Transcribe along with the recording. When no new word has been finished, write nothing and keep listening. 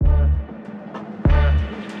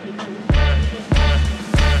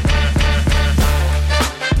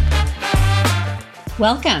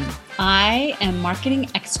Welcome. I am marketing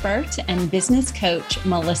expert and business coach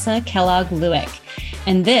Melissa Kellogg Lewick,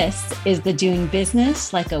 and this is the Doing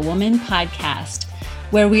Business Like a Woman podcast,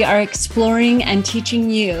 where we are exploring and teaching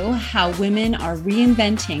you how women are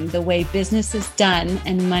reinventing the way business is done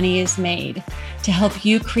and money is made to help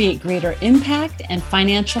you create greater impact and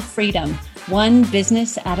financial freedom, one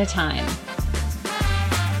business at a time.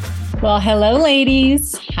 Well, hello,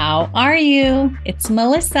 ladies. How are you? It's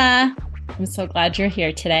Melissa. I'm so glad you're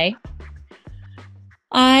here today.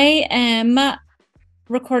 I am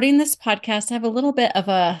recording this podcast. I have a little bit of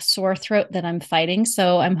a sore throat that I'm fighting,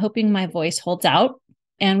 so I'm hoping my voice holds out.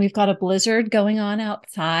 And we've got a blizzard going on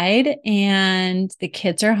outside, and the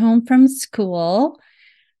kids are home from school.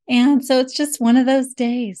 And so it's just one of those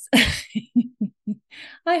days.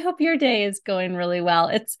 I hope your day is going really well.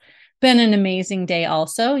 It's been an amazing day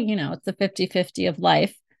also. You know, it's the 50-50 of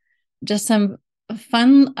life. Just some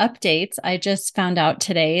fun updates. I just found out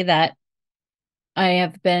today that I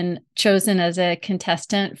have been chosen as a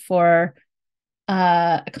contestant for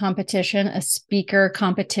a competition, a speaker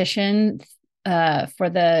competition for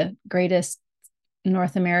the greatest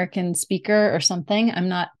North American speaker or something. I'm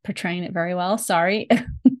not portraying it very well. Sorry.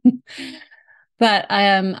 But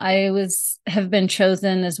I have been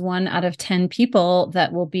chosen as one out of 10 people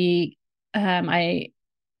that will be, I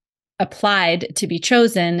applied to be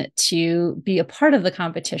chosen to be a part of the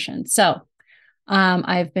competition. So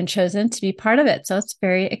I've been chosen to be part of it. So it's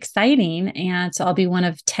very exciting. And so I'll be one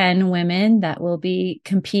of 10 women that will be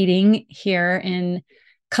competing here in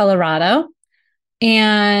Colorado.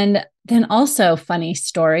 And then also, funny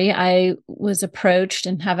story, I was approached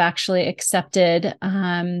and have actually accepted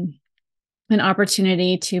an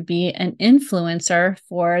opportunity to be an influencer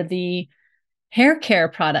for the hair care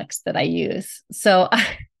products that I use. So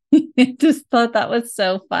I just thought that was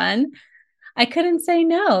so fun. I couldn't say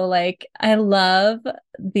no. Like, I love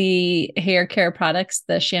the hair care products,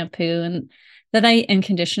 the shampoo and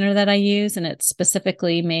conditioner that I use, and it's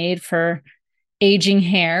specifically made for aging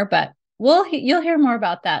hair. But you'll hear more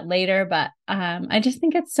about that later. But I just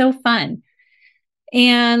think it's so fun.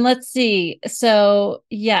 And let's see. So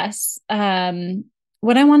yes, what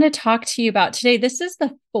I want to talk to you about today. This is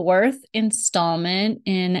the fourth installment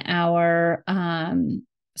in our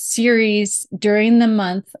series during the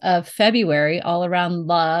month of February, all around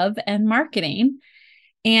love and marketing.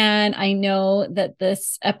 And I know that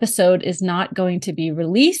this episode is not going to be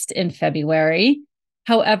released in February.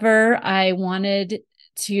 However, I wanted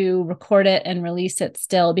to record it and release it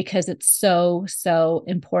still because it's so, so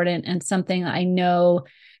important and something I know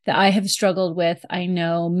that I have struggled with. I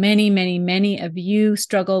know many, many, many of you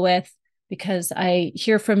struggle with because I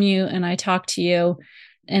hear from you and I talk to you,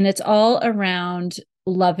 and it's all around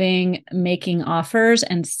loving making offers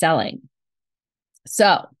and selling.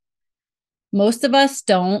 So most of us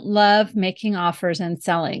don't love making offers and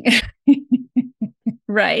selling,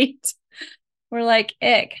 right? We're like,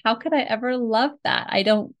 ick, how could I ever love that? I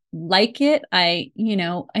don't like it. I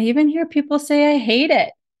even hear people say, I hate it.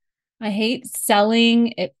 I hate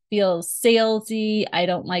selling. It feels salesy. I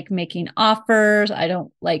don't like making offers. I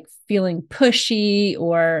don't like feeling pushy,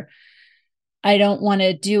 or I don't want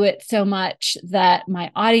to do it so much that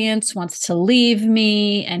my audience wants to leave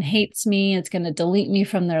me and hates me. It's going to delete me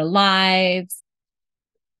from their lives.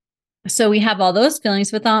 So we have all those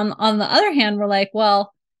feelings. But on the other hand, we're like,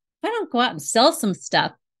 well, if I don't go out and sell some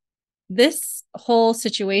stuff, this whole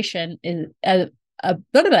situation is a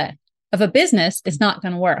bit of a business is not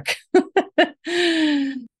going to work.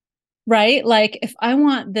 Right? Like, if I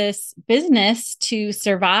want this business to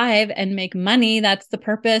survive and make money, that's the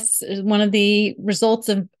purpose. One of the results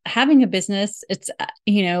of having a business. It's,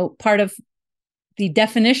 part of the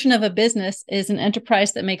definition of a business is an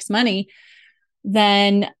enterprise that makes money.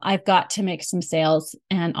 Then I've got to make some sales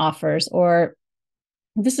and offers, or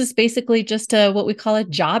this is basically just what we call a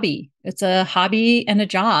jobby. It's a hobby and a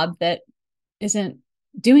job that isn't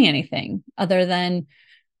doing anything other than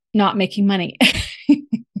not making money.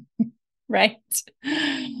 Right?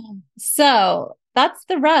 So that's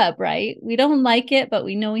the rub, right? We don't like it, but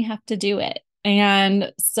we know we have to do it.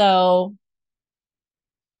 And so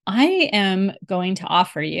I am going to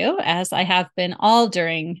offer you, as I have been all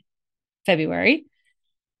during February,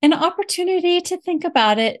 an opportunity to think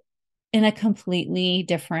about it in a completely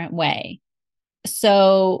different way.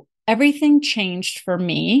 So everything changed for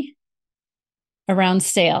me around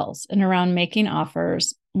sales and around making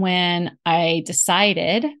offers when I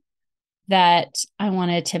decided that I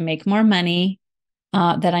wanted to make more money,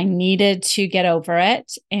 that I needed to get over it,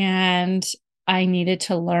 and I needed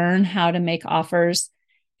to learn how to make offers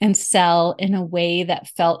and sell in a way that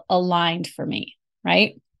felt aligned for me,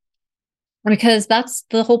 right? because that's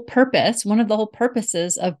the whole purpose. One of the whole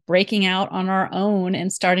purposes of breaking out on our own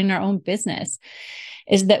and starting our own business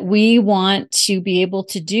is that we want to be able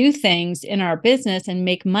to do things in our business and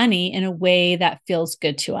make money in a way that feels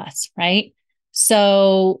good to us, right?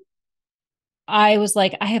 So I was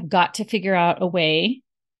like, I have got to figure out a way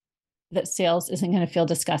that sales isn't going to feel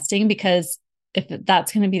disgusting, because if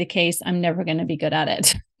that's going to be the case, I'm never going to be good at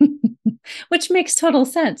it, which makes total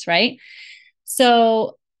sense, right?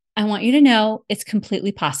 So I want you to know it's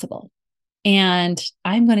completely possible. And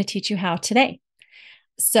I'm going to teach you how today.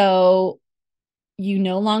 So you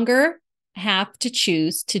no longer have to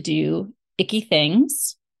choose to do icky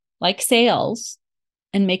things like sales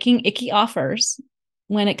and making icky offers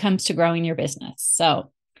when it comes to growing your business.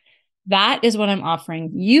 So that is what I'm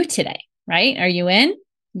offering you today, right? Are you in?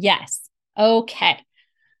 Yes. Okay.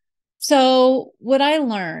 So what I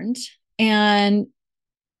learned, and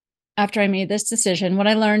after I made this decision, what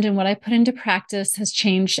I learned and what I put into practice has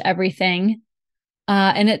changed everything.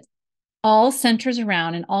 And it all centers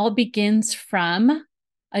around and all begins from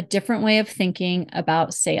a different way of thinking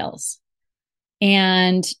about sales.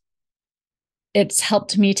 And it's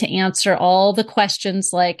helped me to answer all the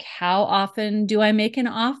questions like, how often do I make an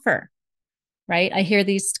offer? Right? I hear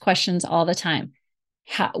these questions all the time.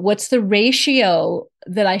 What's the ratio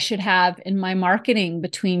that I should have in my marketing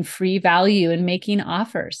between free value and making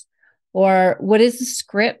offers? Or what is the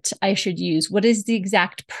script I should use? What is the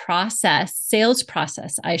exact process, sales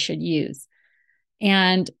process I should use?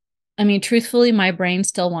 And I mean, truthfully, my brain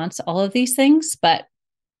still wants all of these things. But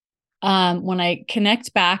when I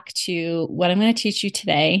connect back to what I'm going to teach you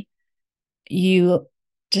today, you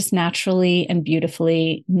just naturally and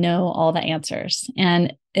beautifully know all the answers,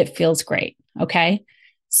 and it feels great. Okay.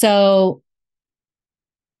 So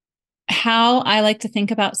how I like to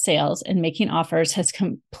think about sales and making offers has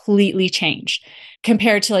completely changed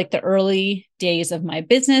compared to like the early days of my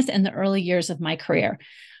business and the early years of my career.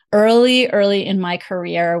 Early in my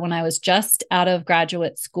career, when I was just out of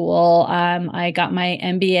graduate school, I got my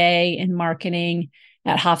MBA in marketing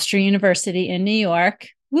at Hofstra University in New York.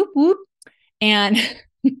 Whoop, whoop. And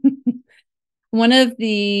one of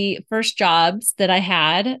the first jobs that I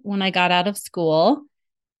had when I got out of school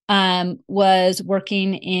was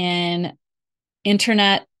working in the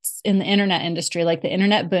internet industry, like the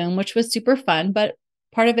internet boom, which was super fun. But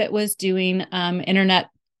part of it was doing internet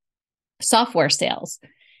software sales.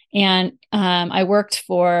 And I worked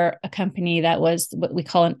for a company that was what we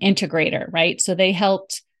call an integrator, right? So they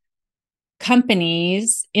helped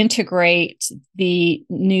companies integrate the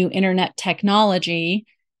new internet technology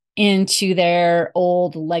into their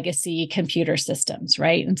old legacy computer systems,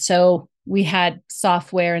 right? And so we had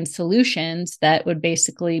software and solutions that would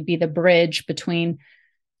basically be the bridge between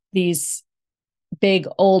these big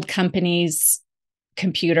old companies'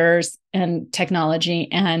 computers and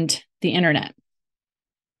technology and the internet.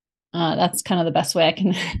 That's kind of the best way I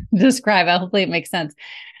can describe it. Hopefully it makes sense.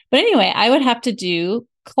 But anyway, I would have to do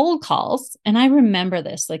cold calls. And I remember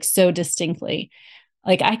this like so distinctly.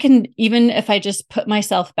 Like I can, even if I just put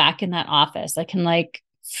myself back in that office, I can like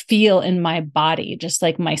feel in my body, just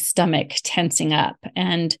like my stomach tensing up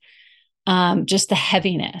and just the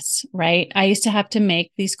heaviness, right? I used to have to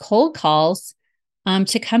make these cold calls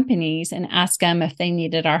to companies and ask them if they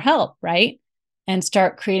needed our help, right? And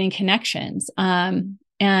start creating connections.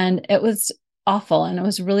 And it was awful and it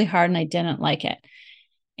was really hard and I didn't like it.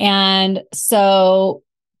 And so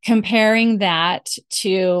comparing that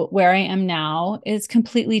to where I am now is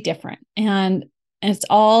completely different. And it's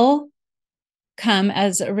all come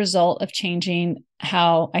as a result of changing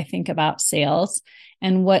how I think about sales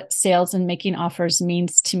and what sales and making offers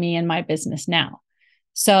means to me in my business now.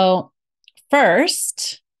 So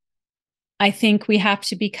first, I think we have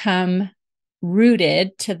to become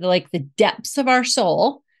rooted to the depths of our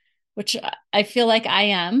soul, which I feel like I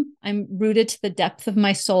am. I'm rooted to the depth of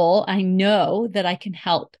my soul. I know that I can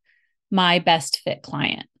help my best fit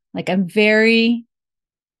client. Like I'm very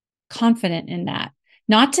confident in that.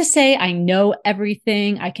 Not to say I know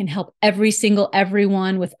everything, I can help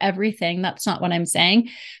everyone with everything. That's not what I'm saying.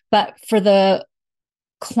 But for the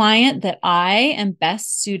client that I am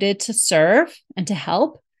best suited to serve and to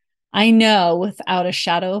help, I know without a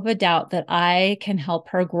shadow of a doubt that I can help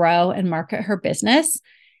her grow and market her business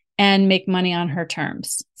and make money on her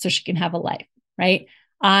terms so she can have a life, right?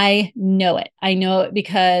 I know it. I know it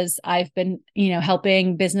because I've been,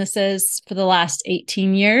 helping businesses for the last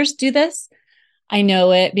 18 years do this. I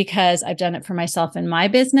know it because I've done it for myself in my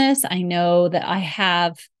business. I know that I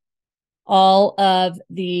have all of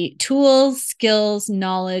the tools, skills,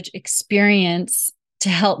 knowledge, experience to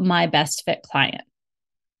help my best fit client.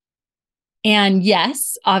 And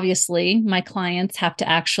yes, obviously, my clients have to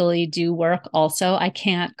actually do work also. I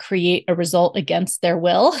can't create a result against their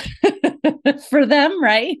will for them,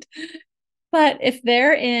 right? But if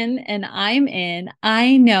they're in and I'm in,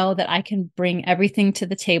 I know that I can bring everything to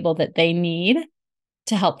the table that they need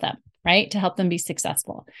to help them, right? To help them be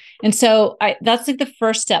successful. And so that's like the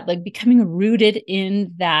first step, like becoming rooted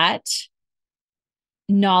in that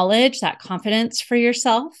knowledge, that confidence for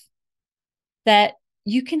yourself that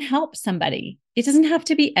you can help somebody. It doesn't have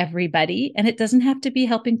to be everybody, and it doesn't have to be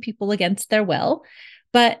helping people against their will,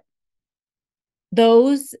 but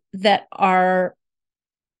those that are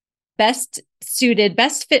best suited,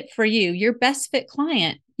 best fit for you, your best fit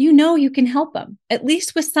client, you know, you can help them at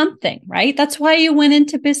least with something, right? That's why you went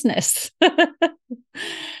into business.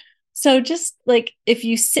 So just like if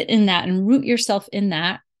you sit in that and root yourself in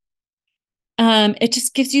that, it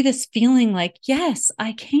just gives you this feeling like, yes,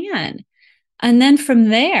 I can. And then from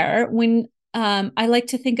there, when I like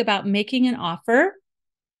to think about making an offer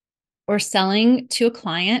or selling to a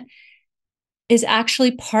client is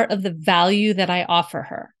actually part of the value that I offer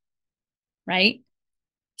her, right?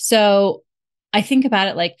 So I think about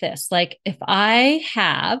it like this, like if I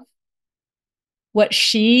have what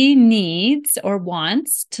she needs or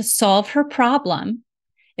wants to solve her problem,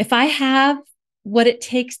 if I have what it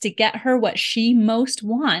takes to get her what she most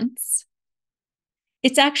wants,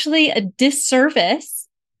 it's actually a disservice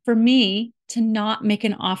for me to not make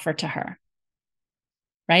an offer to her,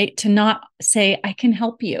 right? To not say, I can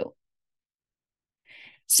help you.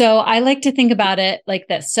 So I like to think about it like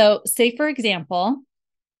this. So, say, for example,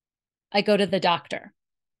 I go to the doctor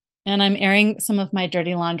and I'm airing some of my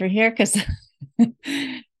dirty laundry here because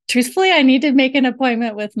truthfully, I need to make an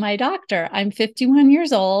appointment with my doctor. I'm 51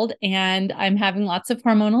 years old and I'm having lots of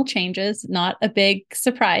hormonal changes, not a big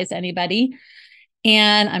surprise to anybody.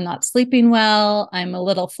 And I'm not sleeping well. I'm a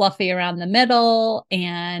little fluffy around the middle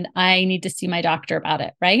and I need to see my doctor about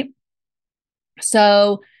it, right?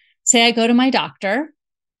 So, say I go to my doctor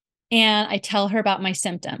and I tell her about my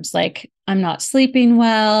symptoms, like I'm not sleeping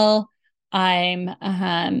well. I'm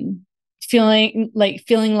feeling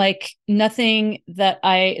like nothing that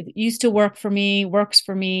I used to work for me works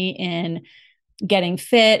for me in getting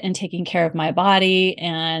fit and taking care of my body.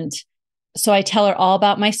 And so I tell her all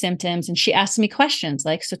about my symptoms and she asks me questions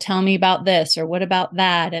like, so tell me about this or what about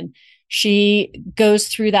that? And she goes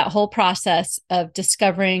through that whole process of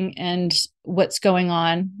discovering and what's going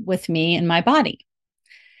on with me and my body.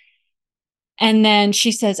 And then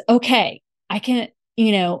she says, okay, I can,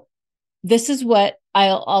 this is what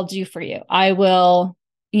I'll do for you. I will,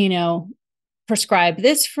 prescribe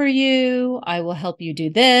this for you. I will help you do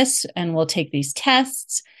this and we'll take these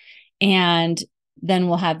tests and then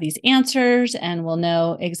we'll have these answers and we'll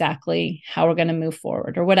know exactly how we're going to move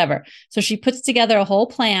forward or whatever. So she puts together a whole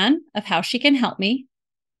plan of how she can help me.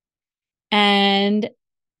 And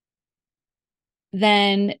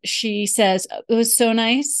then she says, it was so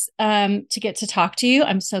nice to get to talk to you.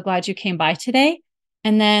 I'm so glad you came by today.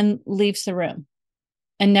 And then leaves the room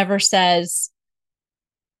and never says,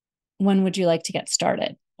 when would you like to get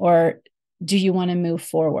started? Or do you want to move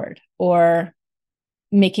forward? Or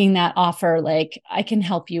making that offer like, I can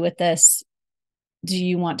help you with this. Do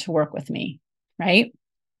you want to work with me? Right?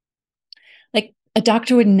 Like a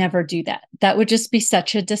doctor would never do that. That would just be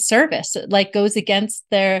such a disservice. It like goes against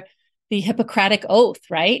the Hippocratic oath,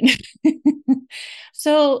 right?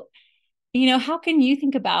 So, how can you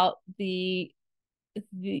think about the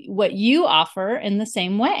what you offer in the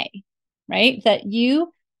same way, right? That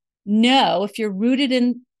if you're rooted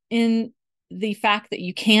in the fact that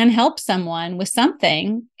you can help someone with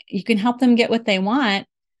something, you can help them get what they want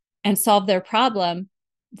and solve their problem,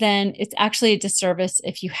 then it's actually a disservice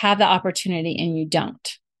if you have the opportunity and you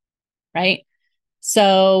don't, right?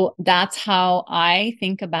 So that's how I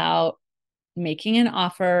think about making an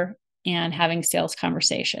offer and having sales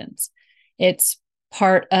conversations. It's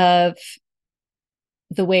part of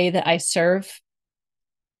the way that I serve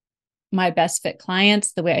my best fit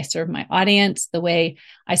clients, the way I serve my audience, the way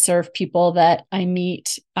I serve people that I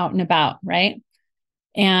meet out and about, right?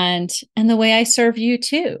 And the way I serve you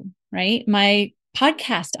too, right? My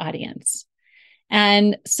podcast audience.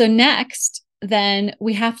 And so next, then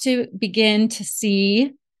we have to begin to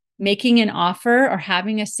see making an offer or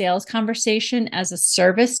having a sales conversation as a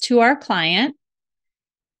service to our client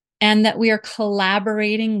and that we are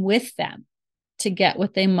collaborating with them to get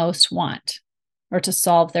what they most want or to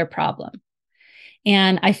solve their problem.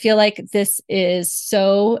 And I feel like this is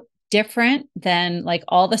so different than like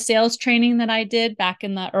all the sales training that I did back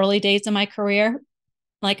in the early days of my career.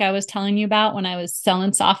 Like I was telling you about when I was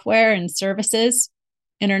selling software and services,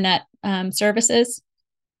 internet services.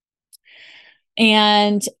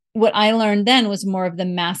 And what I learned then was more of the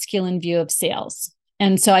masculine view of sales.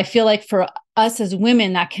 And so I feel like for us as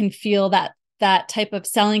women, that can feel that type of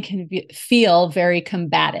selling can feel very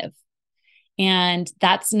combative. And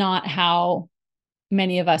that's not how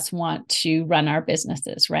many of us want to run our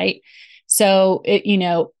businesses, right? So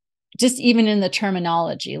just even in the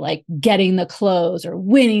terminology, like getting the close or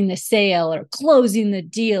winning the sale or closing the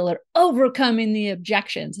deal or overcoming the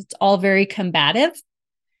objections, it's all very combative.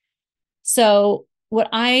 So what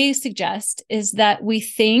I suggest is that we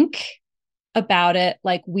think about it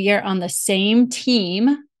like we are on the same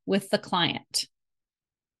team with the client.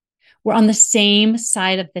 We're on the same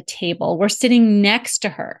side of the table. We're sitting next to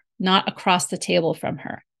her, not across the table from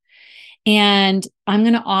her. And I'm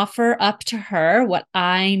going to offer up to her what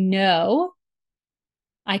I know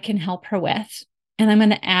I can help her with. And I'm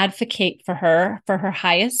going to advocate for her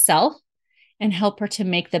highest self and help her to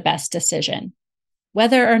make the best decision,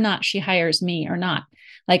 whether or not she hires me or not.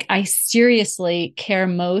 Like, I seriously care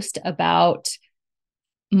most about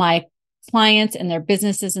my clients and their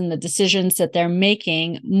businesses and the decisions that they're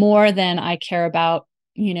making more than I care about,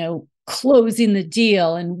 closing the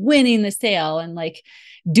deal and winning the sale and like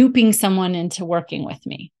duping someone into working with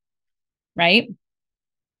me. Right.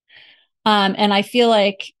 And I feel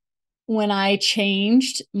like when I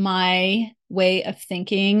changed my way of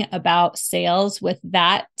thinking about sales with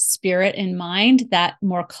that spirit in mind, that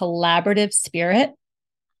more collaborative spirit,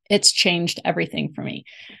 it's changed everything for me.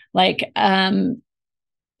 Like,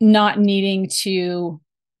 not needing to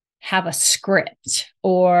have a script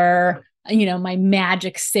or, my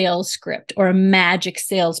magic sales script or a magic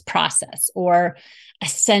sales process or a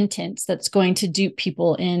sentence that's going to dupe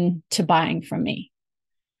people into buying from me.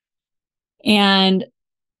 And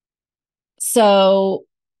so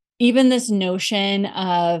even this notion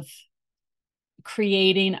of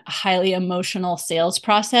creating a highly emotional sales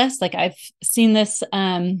process, like I've seen this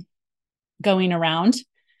going around,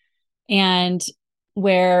 and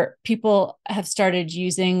where people have started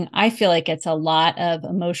using, I feel like it's a lot of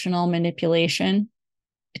emotional manipulation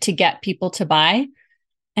to get people to buy.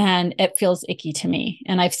 And it feels icky to me.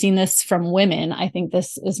 And I've seen this from women. I think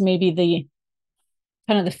this is maybe the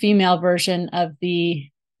kind of the female version of the,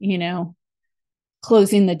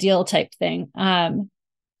 closing the deal type thing.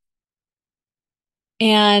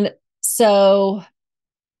 And so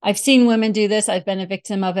I've seen women do this. I've been a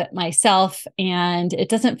victim of it myself, and it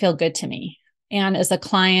doesn't feel good to me. And as a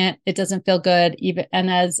client, it doesn't feel good. Even, and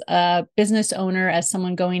as a business owner, as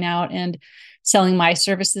someone going out and selling my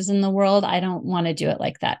services in the world, I don't want to do it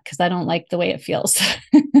like that because I don't like the way it feels.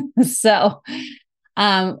 So,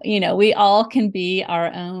 we all can be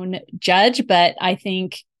our own judge, but I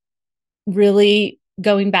think really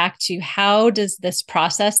going back to how does this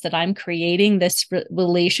process that I'm creating, this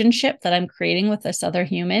relationship that I'm creating with this other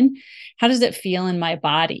human, how does it feel in my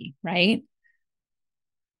body, right?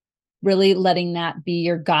 Really letting that be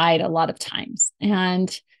your guide a lot of times.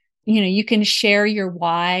 And, you can share your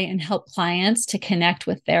why and help clients to connect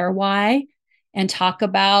with their why and talk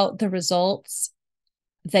about the results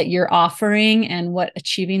that you're offering and what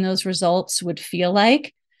achieving those results would feel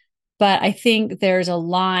like. But I think there's a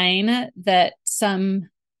line that some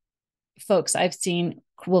folks I've seen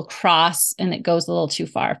will cross, and it goes a little too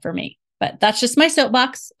far for me. But that's just my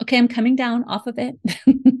soapbox. Okay, I'm coming down off of it.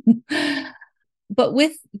 But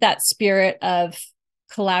with that spirit of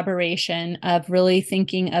collaboration, of really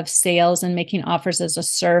thinking of sales and making offers as a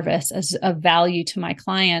service, as a value to my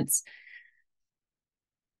clients,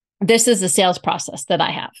 this is the sales process that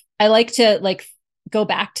I have. I like to go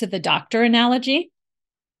back to the doctor analogy.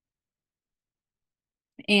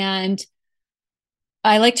 And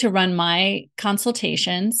I like to run my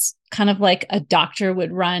consultations kind of like a doctor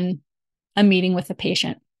would run a meeting with a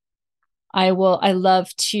patient. I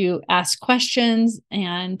love to ask questions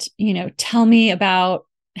and, tell me about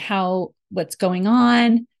what's going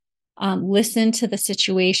on, listen to the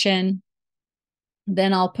situation.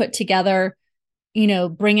 Then I'll put together,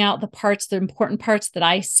 bring out the important parts that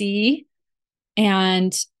I see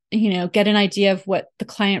and, get an idea of what the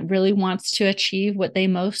client really wants to achieve, what they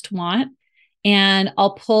most want. And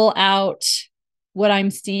I'll pull out what I'm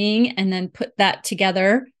seeing and then put that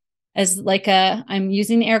together as I'm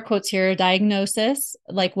using air quotes here, a diagnosis,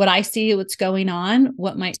 like what I see, what's going on,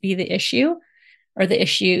 what might be the issue or the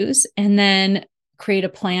issues, and then create a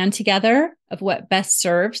plan together of what best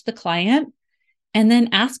serves the client. And then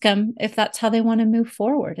ask them if that's how they want to move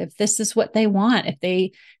forward, if this is what they want, if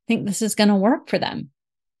they think this is going to work for them.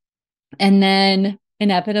 And then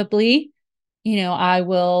inevitably, I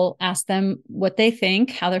will ask them what they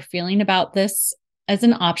think, how they're feeling about this as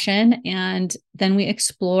an option. And then we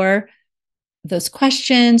explore those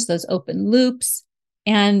questions, those open loops,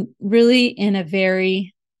 and really in a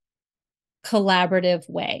very collaborative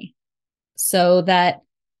way so that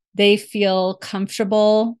they feel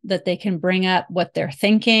comfortable that they can bring up what they're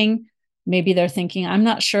thinking. Maybe they're thinking, I'm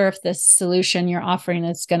not sure if this solution you're offering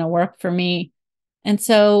is going to work for me. And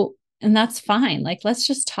that's fine. Like, let's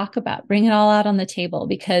just talk about, bring it all out on the table,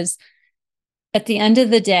 because at the end of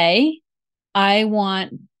the day, I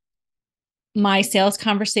want my sales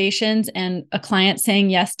conversations and a client saying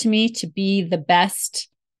yes to me to be the best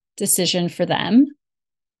decision for them,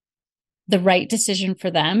 the right decision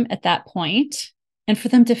for them at that point, and for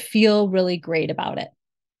them to feel really great about it.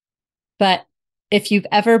 But if you've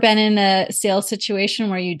ever been in a sales situation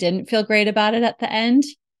where you didn't feel great about it at the end,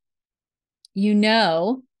 you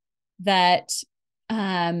know that,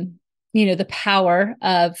 the power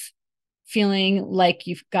of feeling like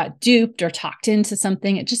you've got duped or talked into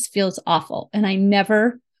something. It just feels awful. And I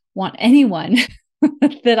never want anyone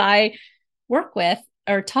that I work with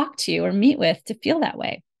or talk to or meet with to feel that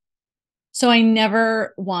way. So I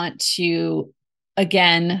never want to,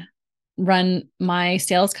 again, run my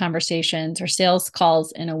sales conversations or sales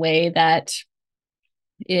calls in a way that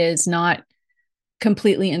is not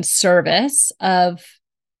completely in service of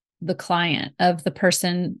the client, of the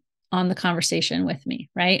person on the conversation with me,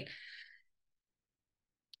 right?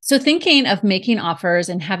 So thinking of making offers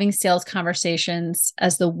and having sales conversations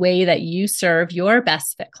as the way that you serve your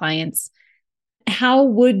best fit clients, how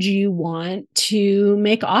would you want to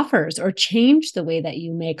make offers or change the way that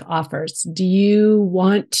you make offers? Do you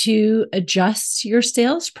want to adjust your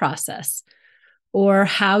sales process or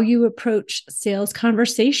how you approach sales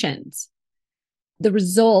conversations? The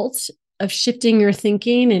result of shifting your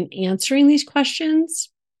thinking and answering these questions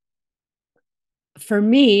for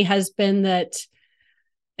me has been that,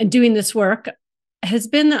 and doing this work has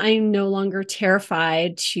been that I'm no longer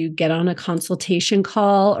terrified to get on a consultation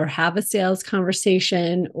call or have a sales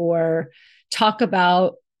conversation or talk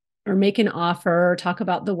about or make an offer or talk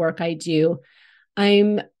about the work I do.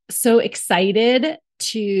 I'm so excited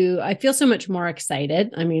I feel so much more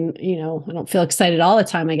excited. I mean, I don't feel excited all the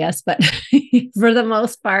time, I guess, but for the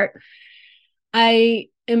most part, I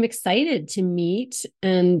am excited to meet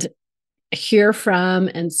and hear from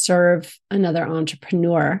and serve another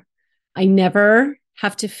entrepreneur. I never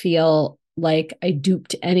have to feel like I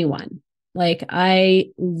duped anyone. Like, I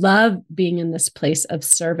love being in this place of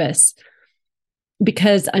service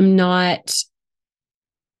because I'm not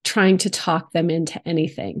trying to talk them into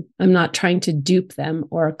anything. I'm not trying to dupe them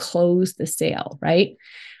or close the sale, right?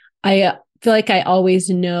 I feel like I always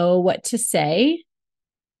know what to say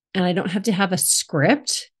and I don't have to have a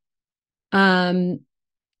script. When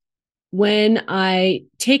I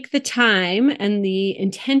take the time and the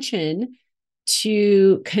intention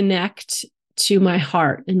to connect to my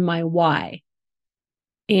heart and my why,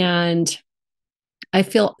 and I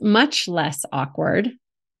feel much less awkward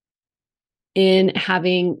in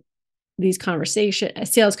having these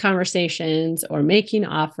sales conversations or making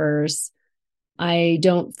offers. I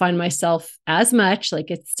don't find myself as much,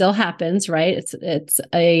 like, it still happens, right? It's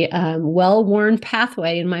a well-worn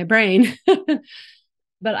pathway in my brain.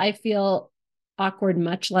 But I feel awkward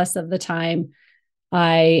much less of the time.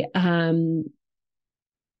 I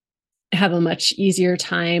have a much easier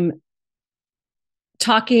time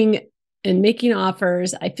talking and making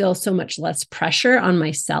offers. I feel so much less pressure on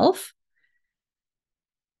myself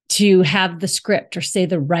to have the script or say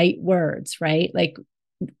the right words, right? Like,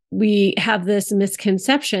 we have this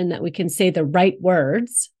misconception that we can say the right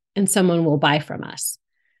words and someone will buy from us.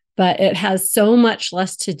 But it has so much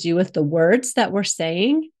less to do with the words that we're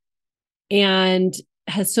saying and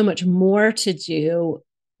has so much more to do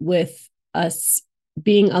with us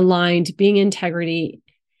being aligned, being integrity,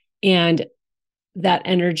 and that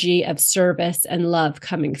energy of service and love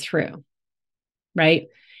coming through, right?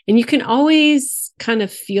 And you can always kind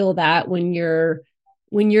of feel that when you're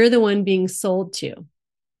the one being sold to.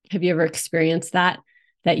 Have you ever experienced that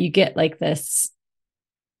you get like this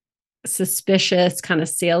suspicious kind of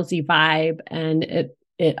salesy vibe, and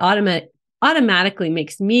it automatically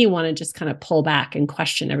makes me want to just kind of pull back and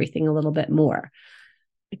question everything a little bit more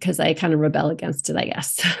because I kind of rebel against it, I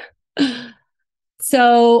guess.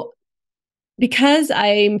 So because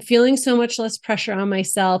I'm feeling so much less pressure on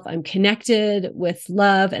myself, I'm connected with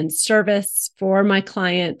love and service for my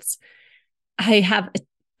clients, I have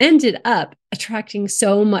ended up attracting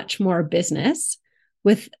so much more business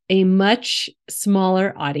with a much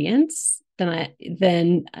smaller audience than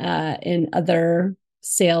in other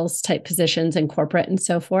sales type positions in corporate and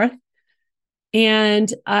so forth.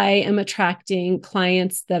 And I am attracting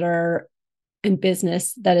clients that are in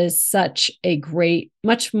business that is such a great,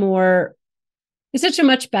 much more is such a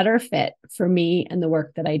much better fit for me and the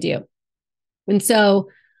work that I do. And so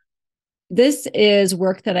this is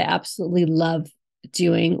work that I absolutely love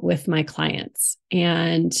doing with my clients.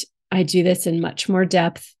 And I do this in much more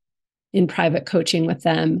depth in private coaching with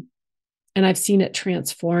them. And I've seen it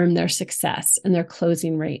transform their success and their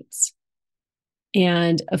closing rates.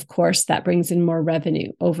 And of course, that brings in more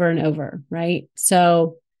revenue over and over, right?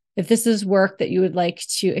 So if this is work that you would like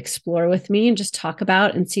to explore with me and just talk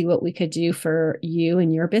about and see what we could do for you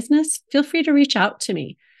and your business, feel free to reach out to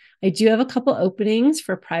me. I do have a couple openings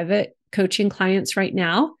for private coaching clients right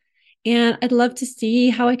now, and I'd love to see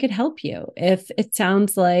how I could help you if it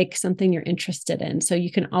sounds like something you're interested in. So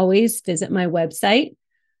you can always visit my website,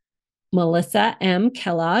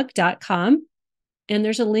 melissamkellogg.com. And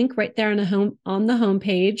there's a link right there on the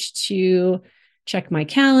homepage to check my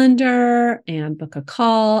calendar and book a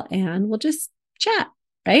call, and we'll just chat,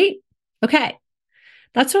 right? Okay.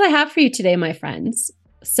 That's what I have for you today, my friends.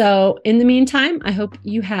 So in the meantime, I hope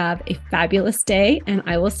you have a fabulous day, and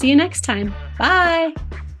I will see you next time. Bye.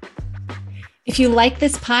 If you like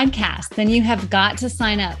this podcast, then you have got to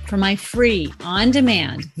sign up for my free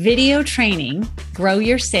on-demand video training, Grow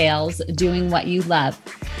Your Sales Doing What You Love,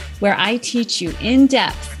 where I teach you in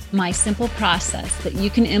depth my simple process that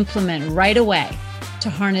you can implement right away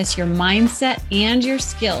to harness your mindset and your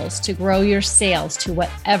skills to grow your sales to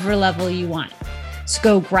whatever level you want. So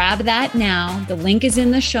go grab that now. The link is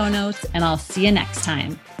in the show notes, and I'll see you next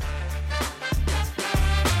time.